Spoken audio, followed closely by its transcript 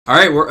All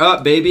right, we're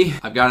up, baby.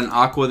 I've got an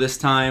Aqua this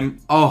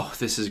time. Oh,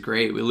 this is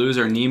great. We lose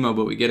our Nemo,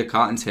 but we get a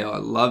Cottontail. I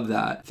love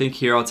that. I think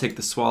here I'll take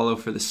the Swallow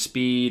for the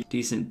speed.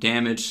 Decent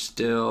damage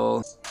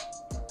still.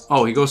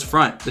 Oh, he goes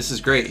front. This is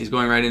great. He's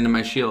going right into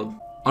my shield.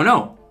 Oh,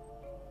 no.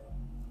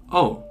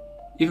 Oh,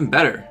 even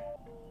better.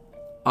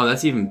 Oh,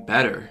 that's even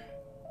better.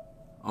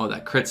 Oh,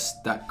 that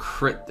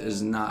crit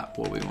is not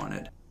what we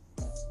wanted.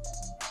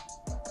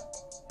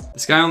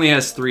 This guy only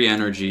has 3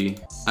 energy.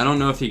 I don't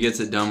know if he gets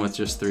it done with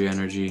just 3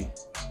 energy.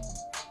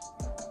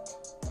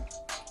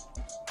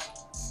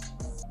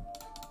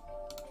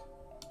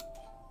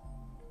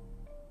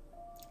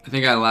 I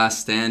think I last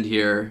stand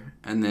here,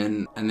 and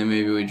then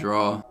maybe we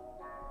draw.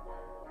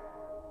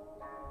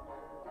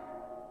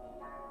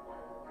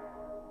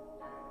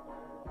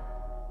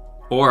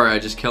 Or I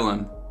just kill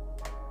him.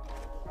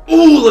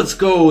 Oh, let's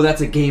go!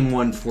 That's a game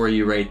 1 for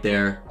you right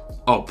there.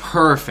 Oh,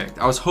 perfect.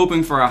 I was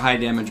hoping for a high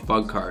damage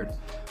bug card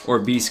or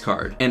beast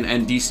card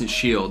and decent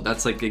shield.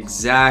 That's like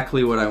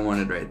exactly what I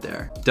wanted right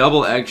there.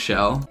 Double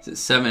eggshell. It's at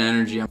 7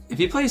 energy. If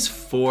he plays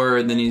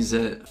 4, then he's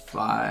at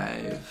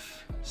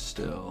 5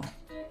 still.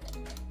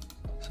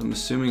 So I'm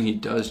assuming he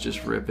does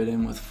just rip it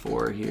in with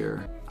 4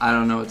 here. I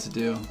don't know what to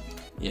do.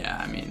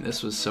 Yeah, I mean,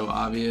 this was so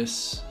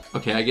obvious.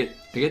 Okay, I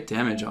get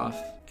damage off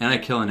and I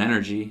kill an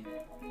energy.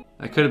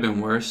 That could have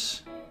been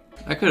worse.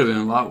 That could have been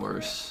a lot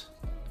worse.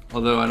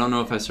 Although I don't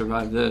know if I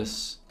survive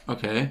this.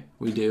 Okay,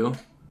 we do.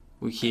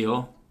 We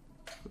heal.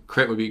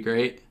 Crit would be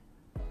great.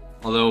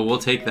 Although we'll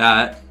take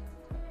that.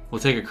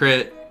 We'll take a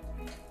crit.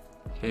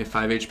 Okay,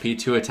 5 HP,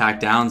 2 attack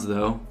downs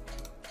though.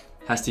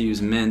 Has to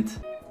use mint.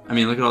 I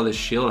mean, look at all this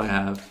shield I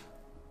have.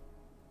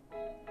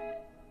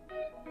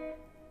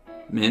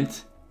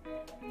 Mint.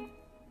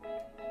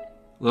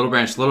 Little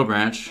branch, little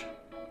branch.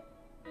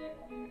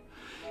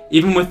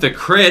 Even with the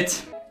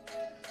crit.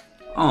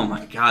 Oh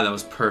my god, that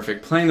was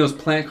perfect. Playing those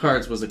plant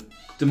cards was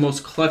the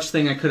most clutch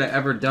thing I could have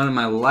ever done in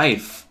my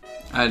life.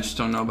 I just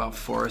don't know about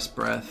Forest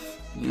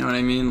Breath. You know what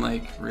I mean?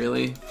 Like,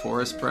 really?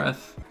 Forest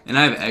Breath? And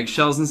I have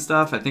eggshells and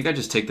stuff. I think I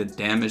just take the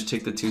damage,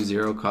 take the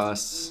 2-0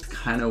 costs.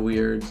 Kind of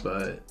weird,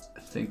 but I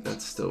think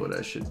that's still what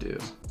I should do.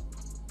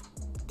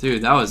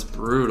 Dude, that was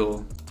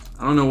brutal.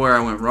 I don't know where I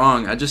went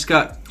wrong. I just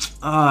got...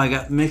 Oh, I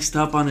got mixed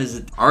up on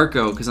his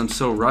Arco because I'm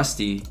so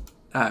rusty.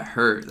 That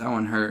hurt. That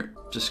one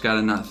hurt. Just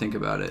gotta not think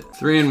about it.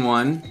 3 and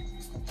 1.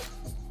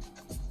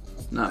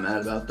 Not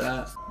mad about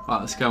that. Wow,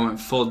 this guy went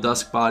full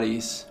Dusk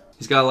Bodies.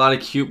 He's got a lot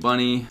of cute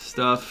bunny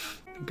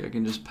stuff. I think I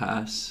can just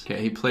pass.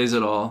 Okay, he plays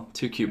it all.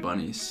 2 cute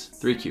bunnies.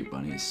 3 cute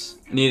bunnies.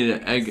 I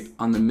needed an egg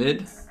on the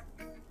mid.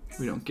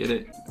 We don't get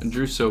it. And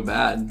drew so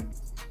bad.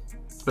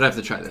 But I have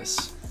to try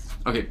this.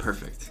 Okay,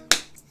 perfect.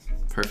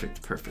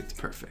 Perfect, perfect,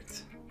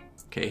 perfect.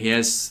 Okay, he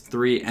has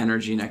 3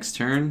 energy next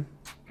turn.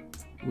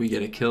 We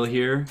get a kill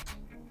here.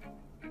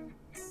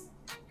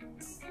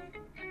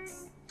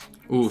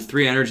 Ooh,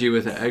 3 energy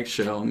with an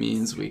eggshell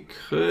means we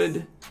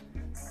could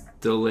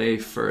delay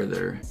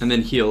further and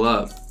then heal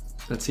up.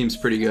 That seems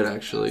pretty good,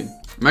 actually.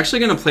 I'm actually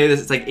gonna play this.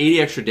 It's like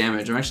 80 extra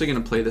damage. I'm actually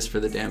gonna play this for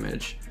the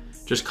damage.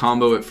 Just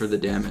combo it for the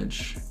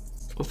damage.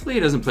 Hopefully he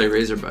doesn't play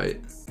Razor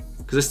Bite,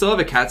 because I still have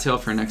a cattail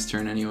for next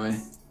turn anyway.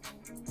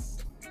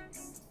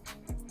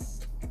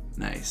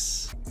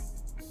 Nice.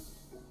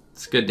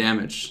 It's good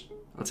damage.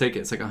 I'll take it.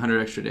 It's like 100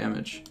 extra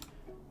damage.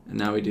 And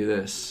now we do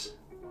this.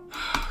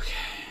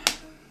 Okay.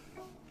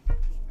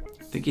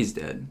 I think he's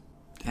dead.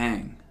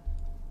 Dang.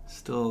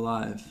 Still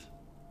alive.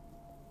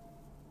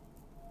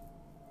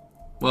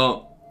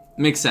 Well,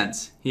 makes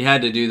sense. He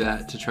had to do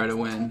that to try to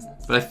win.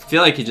 But I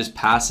feel like he just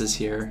passes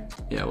here.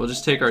 Yeah, we'll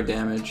just take our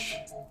damage.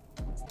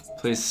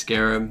 Plays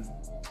Scarab.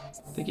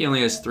 I think he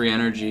only has 3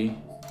 energy.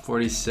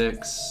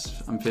 46.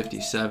 I'm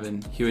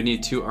 57. He would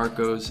need 2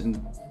 Arcos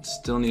and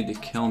still need to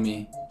kill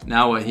me.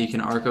 Now what? He can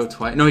Arco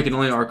twice? No, he can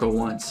only Arco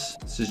once.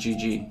 This is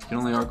GG. He can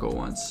only Arco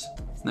once.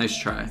 Nice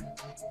try.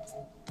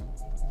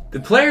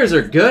 The players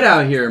are good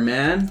out here,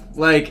 man.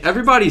 Like,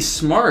 everybody's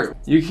smart.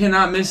 You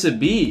cannot miss a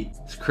beat.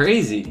 It's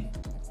crazy.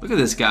 Look at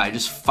this guy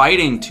just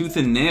fighting tooth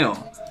and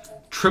nail.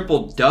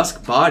 Triple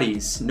Dusk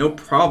Bodies. No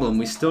problem.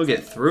 We still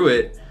get through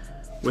it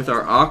with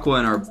our Aqua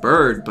and our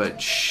Bird, but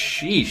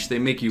sheesh, they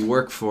make you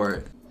work for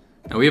it.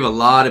 Now we have a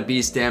lot of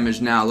beast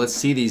damage now. Let's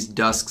see these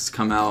Dusks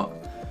come out.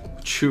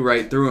 Chew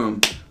right through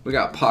them. We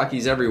got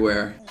Pockies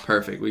everywhere.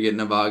 Perfect. We get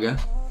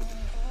Navaga.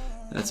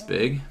 That's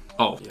big.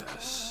 Oh,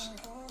 yes.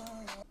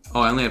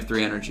 Oh, I only have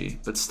 3 energy,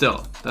 but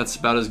still, that's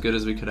about as good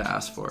as we could have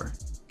asked for.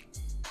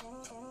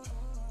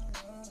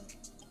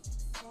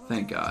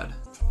 Thank God.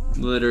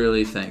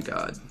 Literally, thank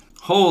God.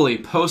 Holy,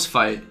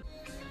 post-fight.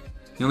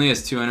 He only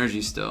has 2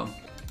 energy still.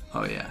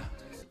 Oh, yeah.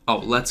 Oh,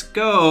 let's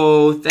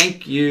go.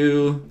 Thank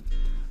you.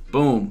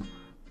 Boom.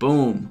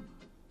 Boom.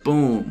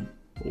 Boom.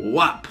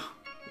 Whop.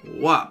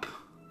 Whop.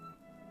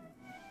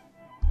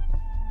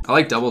 I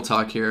like double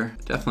talk here.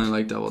 Definitely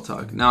like double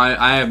talk. Now,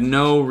 I have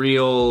no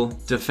real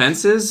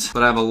defenses,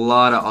 but I have a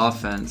lot of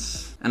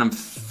offense. And I'm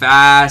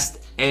fast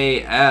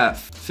AF.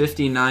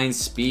 59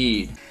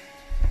 speed.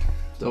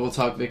 Double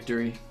talk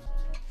victory.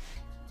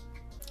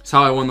 That's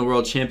how I won the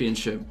world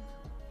championship.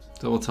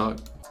 Double talk.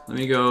 Let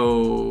me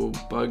go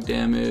bug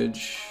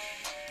damage,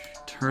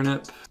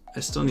 turnip. I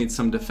still need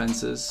some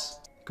defenses.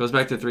 Goes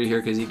back to 3 here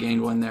because he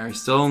gained 1 there.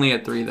 He's still only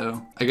at 3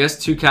 though. I guess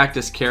 2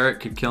 cactus carrot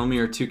could kill me,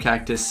 or 2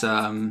 cactus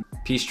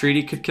peace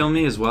treaty could kill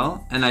me as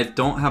well. And I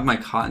don't have my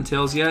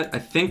cottontails yet. I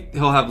think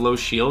he'll have low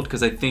shield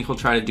because I think he'll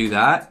try to do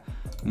that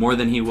more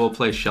than he will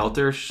play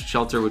shelter.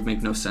 Shelter would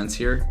make no sense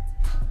here.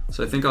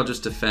 So I think I'll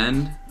just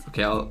defend.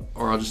 Okay,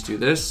 I'll just do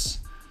this.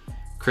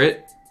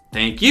 Crit.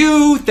 Thank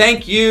you,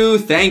 thank you,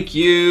 thank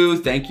you,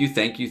 thank you,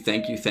 thank you,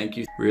 thank you, thank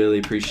you. Really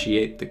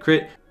appreciate the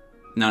crit.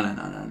 No,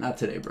 not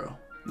today, bro.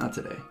 Not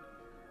today.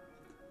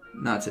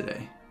 Not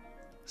today.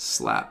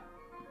 Slap.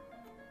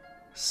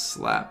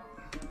 Slap.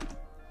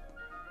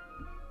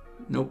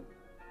 Nope.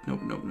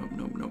 Nope, nope, nope,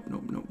 nope, nope,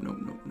 nope, nope, nope,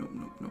 nope, nope,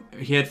 nope, nope.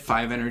 He had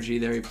 5 energy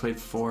there, he played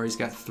 4, he's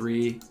got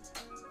 3.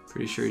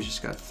 Pretty sure he's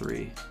just got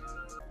 3.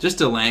 Just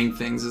delaying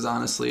things is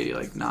honestly,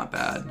 like, not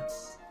bad.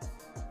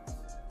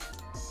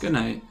 Good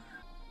night.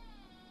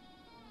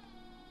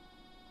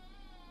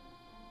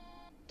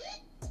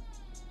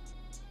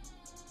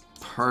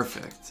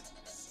 Perfect.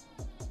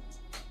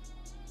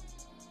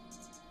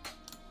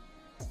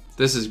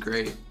 This is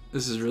great.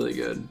 This is really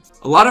good.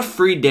 A lot of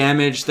free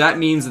damage. That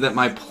means that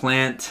my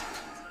plant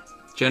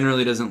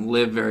generally doesn't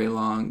live very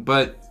long,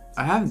 but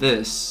I have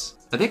this.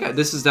 I think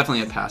this is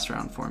definitely a pass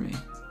round for me.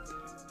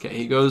 Okay,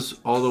 he goes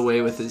all the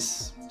way with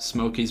his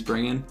smoke he's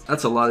bringing.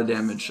 That's a lot of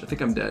damage. I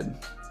think I'm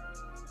dead.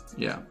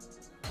 Yeah.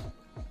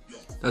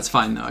 That's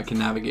fine though. I can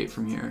navigate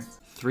from here.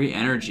 3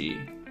 energy.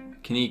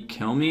 Can he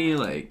kill me?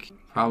 Like,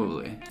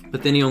 probably.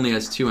 But then he only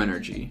has 2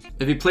 energy.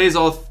 If he plays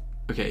all...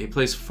 Okay, he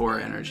plays 4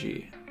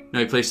 energy. No,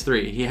 he plays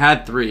 3. He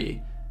had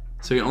 3.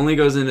 So he only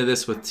goes into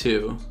this with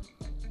 2.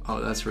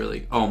 Oh, that's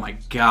really... Oh my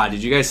god,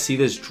 did you guys see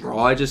this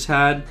draw I just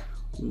had?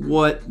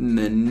 What in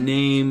the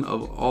name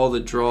of all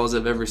the draws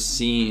I've ever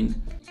seen?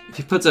 If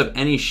he puts up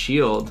any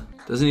shield,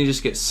 doesn't he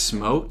just get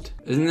smoked?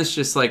 Isn't this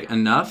just like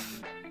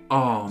enough?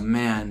 Oh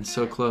man,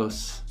 so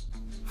close.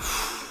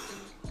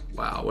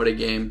 Wow, what a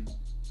game.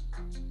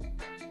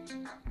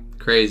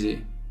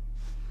 Crazy.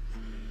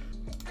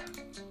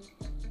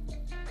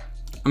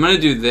 I'm gonna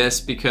do this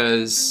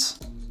because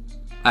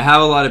I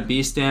have a lot of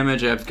beast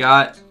damage. I've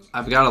got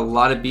a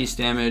lot of beast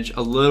damage,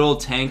 a little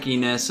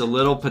tankiness, a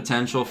little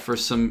potential for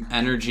some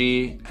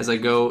energy as I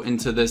go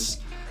into this.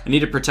 I need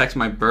to protect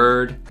my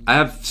bird. I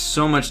have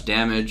so much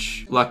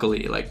damage,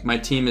 luckily. Like, my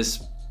team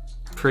is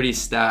pretty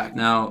stacked.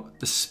 Now,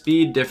 the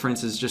speed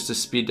difference is just a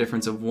speed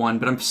difference of 1,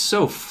 but I'm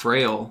so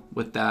frail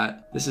with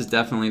that. This is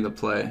definitely the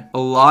play. A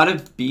lot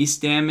of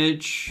beast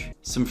damage,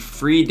 some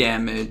free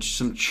damage,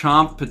 some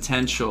chomp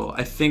potential.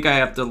 I think I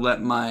have to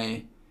let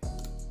my...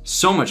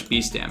 So much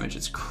beast damage,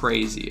 it's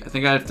crazy. I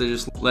think I have to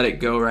just let it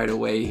go right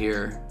away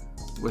here,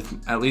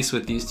 with at least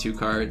with these 2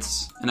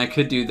 cards. And I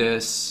could do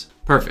this.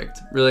 Perfect.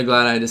 Really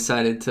glad I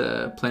decided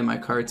to play my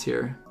cards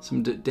here.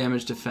 Some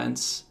damage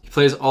defense. He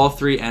plays all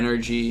 3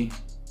 energy.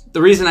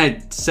 The reason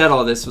I said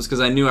all this was because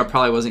I knew I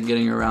probably wasn't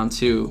getting around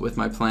 2 with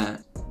my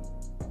plant.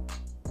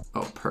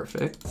 Oh,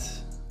 perfect.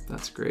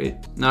 That's great.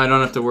 Now I don't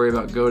have to worry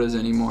about Godas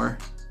anymore.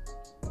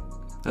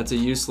 That's a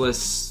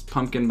useless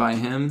pumpkin by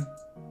him.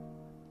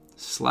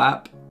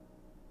 Slap.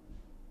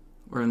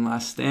 We're in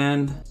last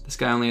stand. This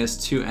guy only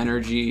has 2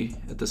 energy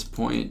at this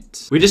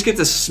point. We just get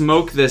to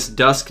smoke this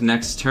dusk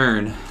next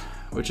turn,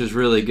 which is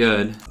really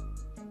good.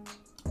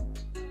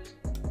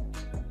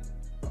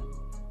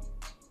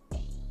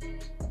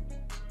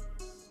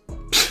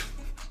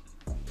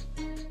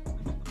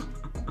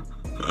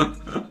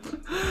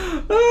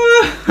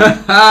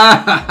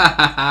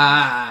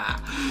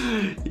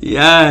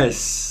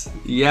 Yes,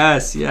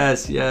 yes,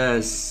 yes,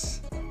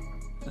 yes.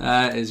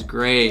 That is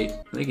great.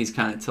 I think he's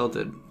kind of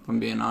tilted, if I'm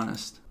being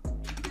honest.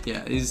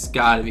 Yeah, he's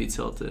got to be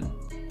tilted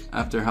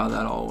after how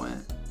that all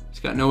went. He's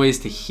got no ways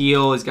to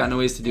heal. He's got no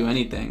ways to do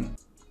anything.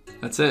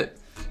 That's it.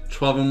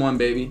 12-1,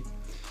 baby.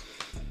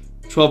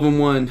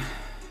 12-1.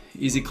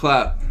 Easy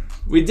clap.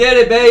 We did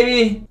it,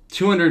 baby.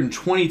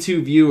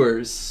 222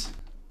 viewers.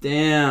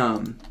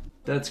 Damn.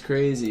 That's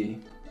crazy.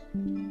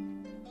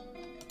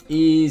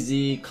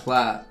 Easy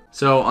clap.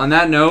 So on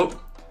that note,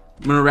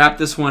 I'm going to wrap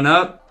this one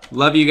up.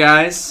 Love you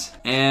guys.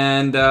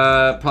 And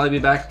probably be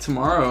back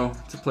tomorrow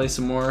to play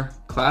some more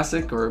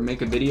Classic or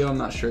make a video. I'm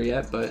not sure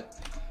yet, but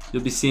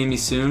you'll be seeing me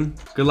soon.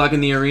 Good luck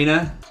in the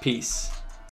arena. Peace.